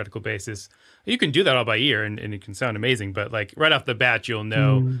some theoretical basis, you can do that all by ear and it can sound amazing. But like right off the bat, you'll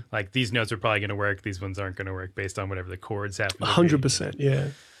know like these notes are probably going to work, these ones aren't going to work based on whatever the chords happen to be. 100%,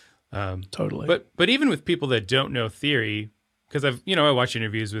 yeah. Totally. But even with people that don't know theory, because I watch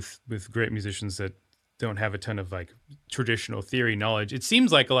interviews with great musicians that don't have a ton of like traditional theory knowledge. It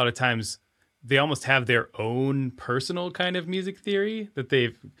seems like a lot of times they almost have their own personal kind of music theory that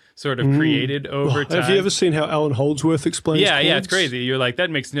they've sort of created over time. Have you ever seen how Alan Holdsworth explains chords? Yeah, it's crazy. You're like, that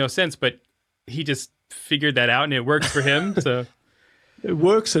makes no sense, but he just figured that out and it works for him. So it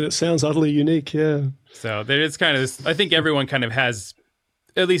works and it sounds utterly unique, yeah. So there is kind of this, I think everyone kind of has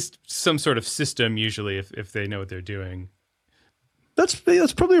at least some sort of system usually if they know what they're doing.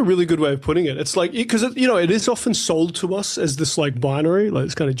 That's probably a really good way of putting it. It's like, because it is often sold to us as this like binary, like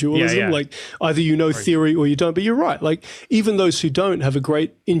it's kind of dualism, Yeah. like either you know theory or you don't. But you're right, like even those who don't have a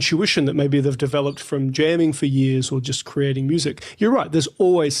great intuition that maybe they've developed from jamming for years or just creating music. You're right. There's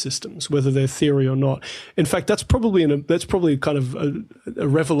always systems, whether they're theory or not. In fact, that's probably kind of a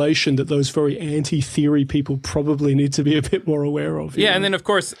revelation that those very anti-theory people probably need to be a bit more aware of. Yeah, and then of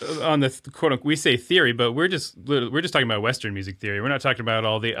course on the quote unquote we say theory, but we're just talking about Western music theory. We're not talking about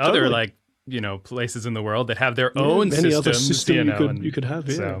all the other like places in the world that have their own any systems. Other system you could have.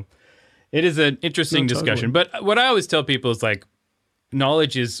 Yeah. So it is an interesting discussion. But what I always tell people is like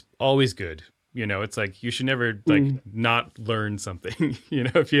knowledge is always good. You know, it's like you should never like not learn something. You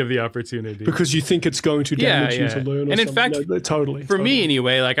know, if you have the opportunity, because you think it's going to damage you to learn. Or and in something. fact, no, totally. For me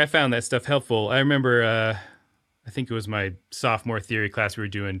anyway, like I found that stuff helpful. I remember, I think it was my sophomore theory class. We were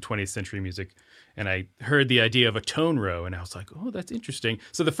doing 20th century music. And I heard the idea of a tone row, and I was like, oh, that's interesting.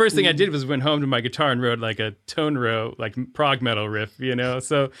 So the first thing I did was went home to my guitar and wrote like a tone row, like prog metal riff, you know?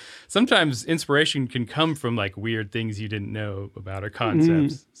 So sometimes inspiration can come from like weird things you didn't know about or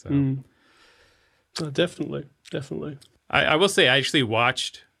concepts. Oh, definitely. I will say I actually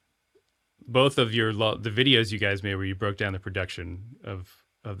watched both of the videos you guys made where you broke down the production of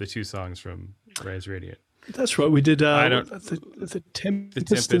the two songs from Rise Radiant. That's right. We did the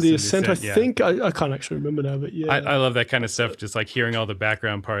Tempest and the Ascent. I think I can't actually remember now, but yeah. I love that kind of stuff. Just like hearing all the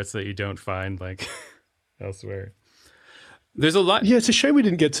background parts that you don't find like elsewhere. There's a lot. Yeah, it's a shame we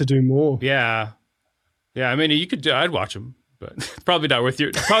didn't get to do more. Yeah. I mean, you could. I'd watch them, but probably not worth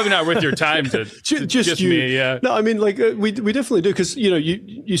your time to just you. Me. Yeah. No, I mean, like we definitely do because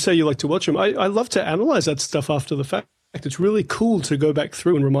you say you like to watch them. I love to analyze that stuff after the fact. It's really cool to go back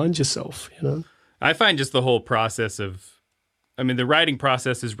through and remind yourself. You know. I find just the whole process the writing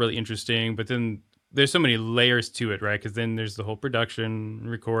process is really interesting, but then there's so many layers to it, right? Because then there's the whole production,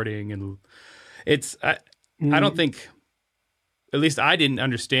 recording, and I don't think, at least I didn't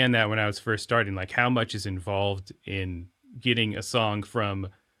understand that when I was first starting, like how much is involved in getting a song from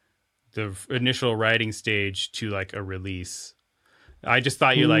the initial writing stage to like a release. I just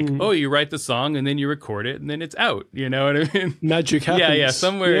thought you you write the song and then you record it and then it's out. You know what I mean? Magic happens. Yeah.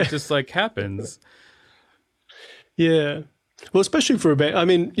 Somewhere it just like happens. Yeah. Well, especially for a band. I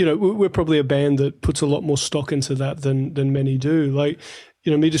mean, we're probably a band that puts a lot more stock into that than many do. Like,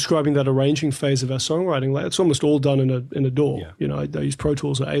 me describing that arranging phase of our songwriting, like it's almost all done in a DAW. Yeah. I use Pro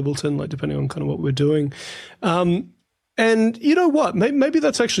Tools or Ableton, like depending on kind of what we're doing. And you know what? Maybe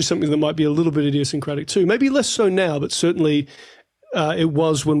that's actually something that might be a little bit idiosyncratic too. Maybe less so now, but certainly it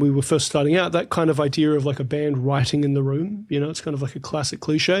was when we were first starting out, that kind of idea of like a band writing in the room, it's kind of like a classic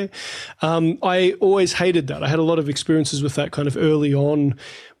cliche. I always hated that. I had a lot of experiences with that kind of early on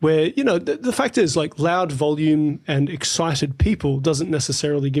where, the fact is like loud volume and excited people doesn't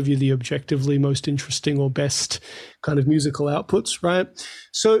necessarily give you the objectively most interesting or best kind of musical outputs, right?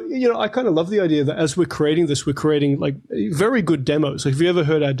 So, I kind of love the idea that as we're creating this, we're creating like very good demos. Like if you ever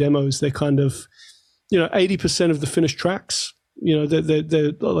heard our demos, they're kind of, 80% of the finished tracks. You know,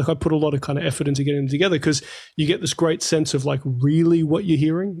 they're like, I put a lot of kind of effort into getting them together because you get this great sense of like really what you're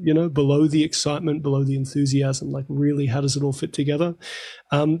hearing, you know, below the excitement, below the enthusiasm, like really how does it all fit together?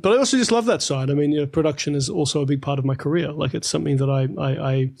 But I also just love that side. I mean, you know, production is also a big part of my career. Like it's something that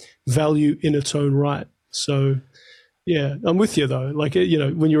I value in its own right. So yeah, I'm with you though. Like, you know,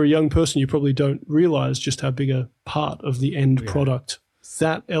 when you're a young person, you probably don't realize just how big a part of the end product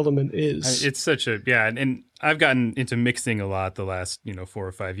that element is. It's such a, and I've gotten into mixing a lot the last, 4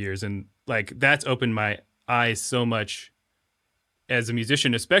 or 5 years. And like, that's opened my eyes so much as a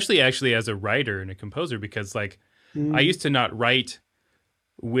musician, especially actually as a writer and a composer, because like I used to not write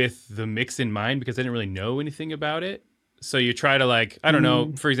with the mix in mind because I didn't really know anything about it. So you try to like, I don't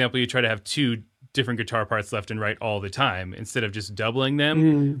know, for example, you try to have 2 different guitar parts left and right all the time instead of just doubling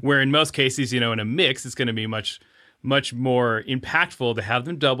them, where in most cases, in a mix, it's going to be much more impactful to have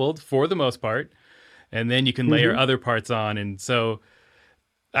them doubled for the most part, and then you can layer other parts on. And so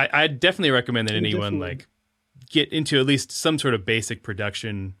I definitely recommend that anyone like get into at least some sort of basic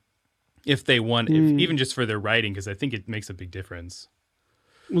production if they want, even just for their writing, because I think it makes a big difference.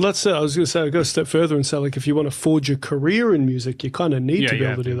 Well, that's it. I was going to say, I'll go a step further and say, like, if you want to forge a career in music, you kind of need to be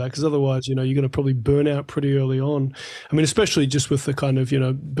able to do that, because otherwise, you're going to probably burn out pretty early on. I mean, especially just with the kind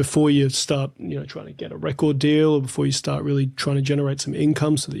of, before you start, trying to get a record deal, or before you start really trying to generate some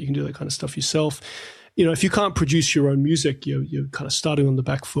income so that you can do that kind of stuff yourself. If you can't produce your own music, you're kind of starting on the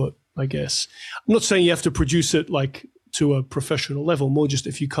back foot, I guess. I'm not saying you have to produce it like to a professional level, more just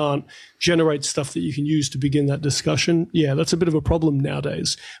if you can't generate stuff that you can use to begin that discussion. Yeah, that's a bit of a problem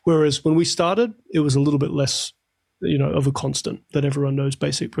nowadays. Whereas when we started, it was a little bit less, of a constant that everyone knows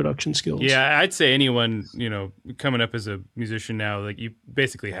basic production skills. Yeah, I'd say anyone, coming up as a musician now, like you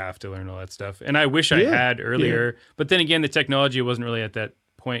basically have to learn all that stuff. And I wish I had earlier, but then again, the technology wasn't really at that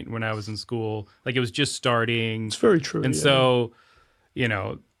point when I was in school. Like it was just starting. It's very true. And so,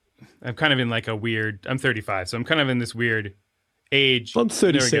 I'm kind of in like I'm 35, so I'm kind of in this weird age. I'm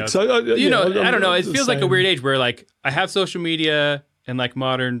 36. I don't know. It feels like a weird age where like I have social media and like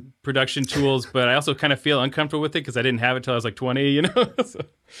modern production tools, but I also kind of feel uncomfortable with it because I didn't have it till I was like 20, So.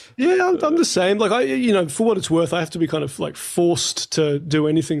 Yeah, I'm the same. Like for what it's worth, I have to be kind of like forced to do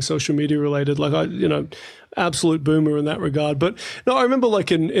anything social media related. Like absolute boomer in that regard. But no, I remember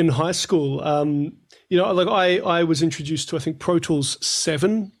like in high school, I was introduced to, I think, Pro Tools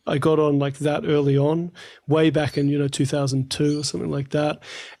 7. I got on like that early on, way back in, 2002 or something like that.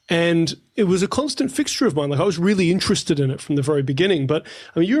 And it was a constant fixture of mine. Like I was really interested in it from the very beginning. But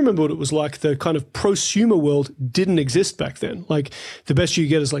I mean, you remember what it was like. The kind of prosumer world didn't exist back then. Like the best you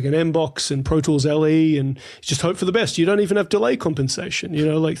get is like an M-Box and Pro Tools LE, and just hope for the best. You don't even have delay compensation,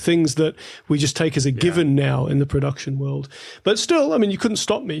 like things that we just take as a given now in the production world. But still, I mean, you couldn't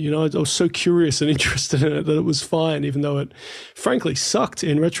stop me. I was so curious and interested in it that it was fine, even though it frankly sucked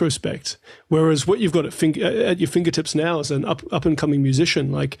in retrospect. Whereas what you've got at your fingertips now as an up and coming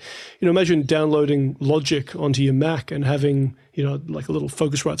musician, like, imagine downloading Logic onto your Mac and having, like a little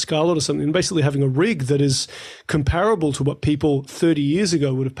Focusrite Scarlett or something, and basically having a rig that is comparable to what people 30 years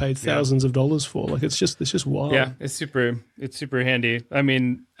ago would have paid thousands of dollars for. Like it's just wild. Yeah, it's super handy. I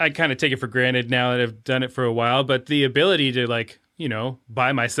mean, I kind of take it for granted now that I've done it for a while, but the ability to like,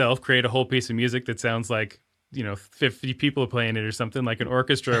 by myself create a whole piece of music that sounds like 50 people playing it or something, like an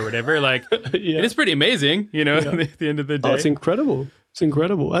orchestra or whatever, like it's pretty amazing, at the end of the day. Oh, it's incredible. It's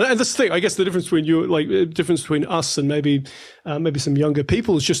incredible. And that's the thing, I guess the difference between you, like the difference between us and maybe some younger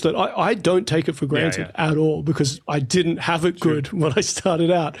people is just that I don't take it for granted at all, because I didn't have it good when I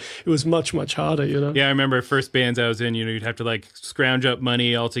started out. It was much, much harder, Yeah, I remember first bands I was in, you'd have to like scrounge up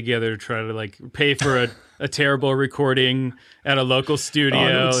money all together to try to like pay for a terrible recording at a local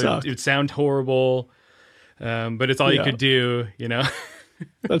studio. It would sound horrible. But it's all you could do,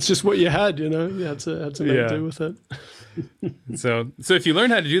 That's just what you had, You had to make do with it. So if you learn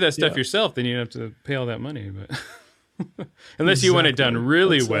how to do that stuff yourself, then you don't have to pay all that money. But unless you want it done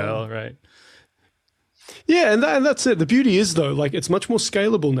really well, right? Yeah, and that's it. The beauty is, though, like it's much more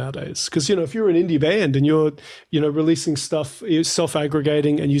scalable nowadays, because if you're an indie band and you're releasing stuff, you're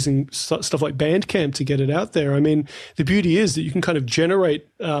self-aggregating and using stuff like Bandcamp to get it out there. I mean, the beauty is that you can kind of generate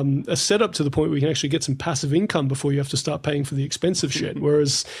a setup to the point where you can actually get some passive income before you have to start paying for the expensive shit.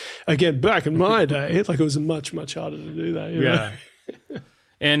 Whereas, again, back in my day, like it was much, much harder to do that. You know?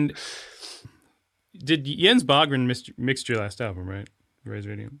 And did Jens Bogren mixed your last album, right? Rise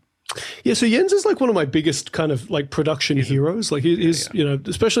Radium. Yeah, so Jens is like one of my biggest kind of like production heroes. Like he's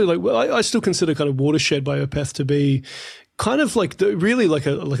especially like, I still consider kind of Watershed by Opeth to be kind of like really like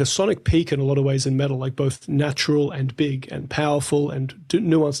a sonic peak in a lot of ways in metal, like both natural and big and powerful and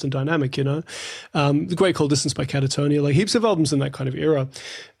nuanced and dynamic, you know. The Great Cold Distance by Catatonia, like heaps of albums in that kind of era.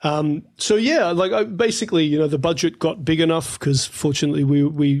 So yeah, like basically, you know, the budget got big enough because fortunately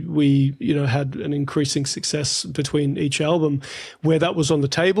we you know had an increasing success between each album where that was on the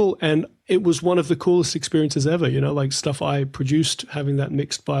table, and it was one of the coolest experiences ever, you know, like stuff I produced, having that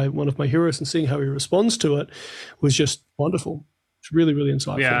mixed by one of my heroes and seeing how he responds to it was just wonderful. It's really, really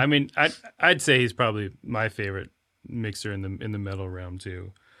insightful. Yeah, I mean, I'd say he's probably my favorite mixer in the metal realm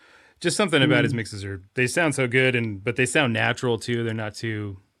too. Just something about his mixes they sound so good, but they sound natural too. They're not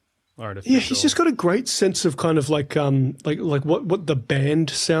too artificial. Yeah, he's just got a great sense of kind of like what the band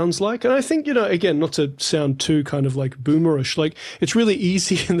sounds like. And I think, you know, again, not to sound too kind of like boomerish, like it's really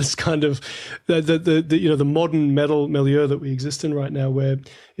easy in this kind of the you know, the modern metal milieu that we exist in right now, where,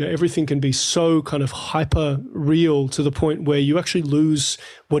 you know, everything can be so kind of hyper real to the point where you actually lose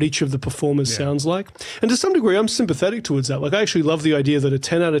what each of the performers sounds like. And to some degree, I'm sympathetic towards that. Like I actually love the idea that a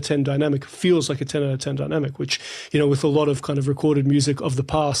 10 out of 10 dynamic feels like a 10 out of 10 dynamic, which, you know, with a lot of kind of recorded music of the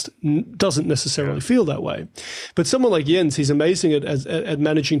past doesn't necessarily feel that way. But someone like Jens, he's amazing at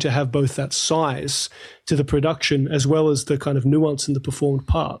managing to have both that size to the production as well as the kind of nuance in the performed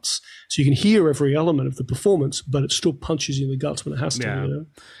parts. So you can hear every element of the performance, but it still punches you in the guts when it has to. Yeah, you know?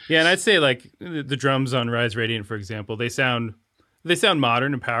 Yeah, and I'd say like the drums on Rise Radiant, for example, they sound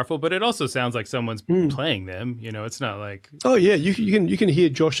modern and powerful, but it also sounds like someone's playing them. You know, it's not like... Oh yeah, you can hear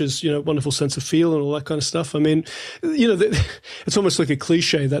Josh's, you know, wonderful sense of feel and all that kind of stuff. I mean, you know, it's almost like a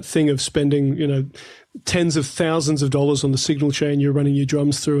cliche, that thing of spending, you know, tens of thousands of dollars on the signal chain you're running your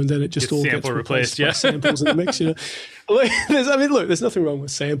drums through, and then it just all gets replaced by samples in the mix. You know, look, there's nothing wrong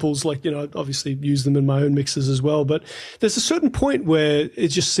with samples. Like, you know, I obviously use them in my own mixes as well, but there's a certain point where it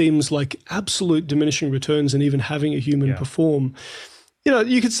just seems like absolute diminishing returns in even having a human perform. You know,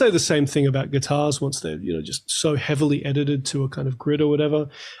 you could say the same thing about guitars once they're, you know, just so heavily edited to a kind of grid or whatever.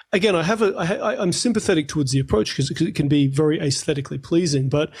 Again, I'm sympathetic towards the approach because it can be very aesthetically pleasing,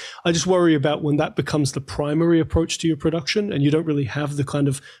 but I just worry about when that becomes the primary approach to your production and you don't really have the kind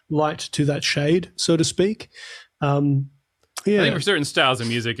of light to that shade, so to speak. Yeah. I think for certain styles of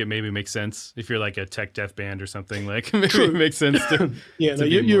music, it maybe makes sense. If you're like a tech deaf band or something, like maybe it makes sense to. Yeah, no,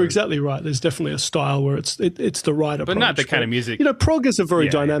 you're exactly right. There's definitely a style where it's the right approach, but not the kind of music. You know, prog is a very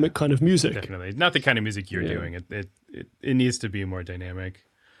dynamic kind of music. Definitely, not the kind of music you're doing. It needs to be more dynamic.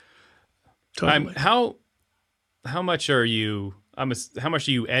 Totally. How much are you? How much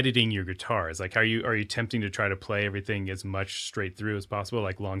are you editing your guitars? Like, are you attempting to try to play everything as much straight through as possible,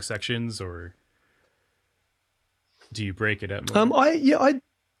 like long sections, or do you break it up more? I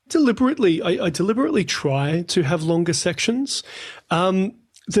deliberately try to have longer sections.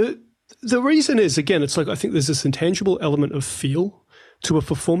 The reason is, again, it's like I think there's this intangible element of feel to a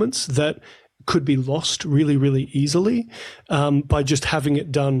performance that could be lost really, really easily by just having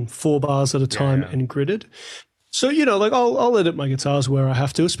it done 4 bars at a time and gridded. So, you know, like I'll edit my guitars where I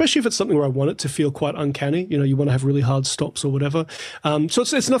have to, especially if it's something where I want it to feel quite uncanny. You know, you want to have really hard stops or whatever. So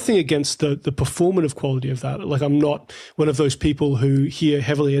it's nothing against the performative quality of that. Like I'm not one of those people who hear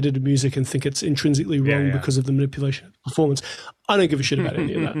heavily edited music and think it's intrinsically wrong because of the manipulation of performance. I don't give a shit about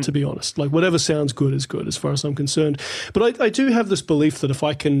any of that, to be honest. Like whatever sounds good is good as far as I'm concerned. But I do have this belief that if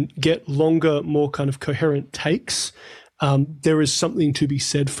I can get longer, more kind of coherent takes, there is something to be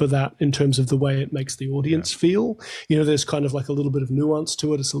said for that in terms of the way it makes the audience feel. You know, there's kind of like a little bit of nuance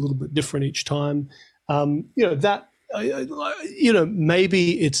to it. It's a little bit different each time. You know, that, you know,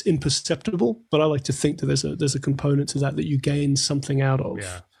 maybe it's imperceptible, but I like to think that there's a component to that you gain something out of.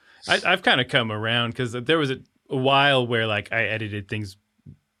 Yeah. I've kind of come around because there was a while where like I edited things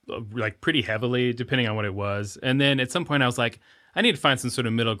like pretty heavily depending on what it was. And then at some point I was like, I need to find some sort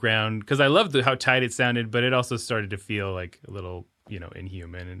of middle ground because I loved how tight it sounded, but it also started to feel like a little, you know,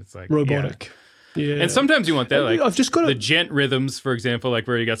 inhuman, and it's like robotic. Yeah. And sometimes you want that, like I've just got the gent rhythms, for example, like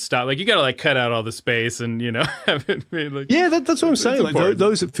where you got stopped, like you got to like cut out all the space and, you know, have it made like. Yeah, that's what I'm saying. Like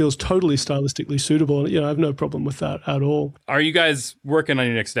those, it feels totally stylistically suitable. You know, I have no problem with that at all. Are you guys working on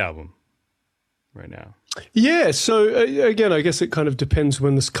your next album right now? Yeah, so again, I guess it kind of depends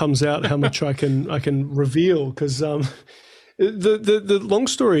when this comes out, how much I can reveal because. The long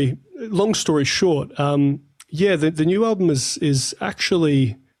story short, the new album is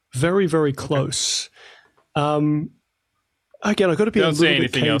actually very, very close. Again, I've got to be don't say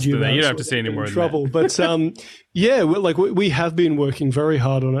anything else to that. You don't have to say any more than trouble. But yeah, we have been working very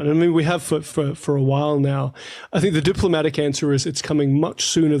hard on it. I mean, we have for a while now. I think the diplomatic answer is it's coming much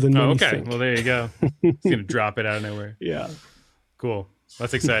sooner than many think. Well, there you go. It's gonna drop it out of nowhere. Yeah, cool.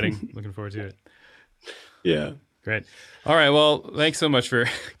 That's exciting. Looking forward to it. Yeah. Great. All right. Well, thanks so much for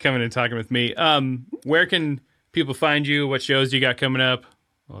coming and talking with me. Where can people find you? What shows you got coming up?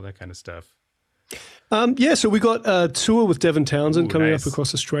 All that kind of stuff. So we got a tour with Devon Townsend coming nice. up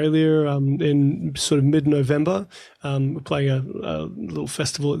across Australia in sort of mid-November. We're playing a little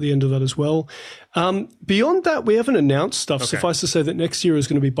festival at the end of that as well. Beyond that, we haven't announced stuff. Okay. Suffice to say that next year is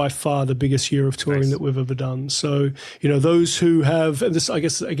going to be by far the biggest year of touring that we've ever done. So, those who have, and this, I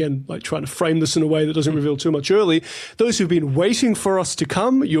guess, again, like trying to frame this in a way that doesn't reveal too much early, those who've been waiting for us to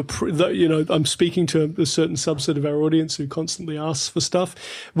come, I'm speaking to a certain subset of our audience who constantly asks for stuff.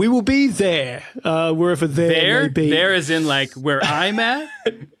 We will be there, wherever there may be. There is in like where I'm at?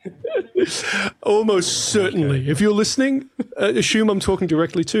 Almost certainly. Okay. If you're listening, assume I'm talking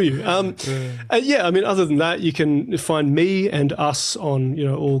directly to you. Other than that, you can find me and us on,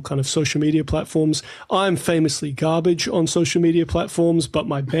 all kind of social media platforms. I'm famously garbage on social media platforms, but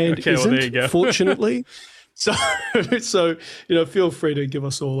my band isn't, fortunately. So, feel free to give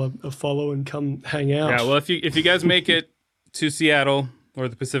us all a follow and come hang out. Yeah, well, if you guys make it to Seattle or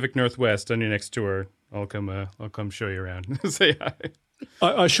the Pacific Northwest on your next tour, I'll come show you around. Say hi.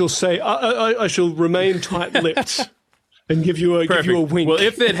 I shall say I shall remain tight-lipped and give you a wink. Well,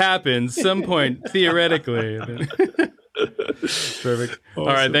 if it happens, some point theoretically. Perfect. Awesome. All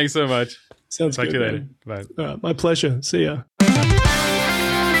right, thanks so much. Sounds good. Talk to you later. Man. Bye. My pleasure. See ya.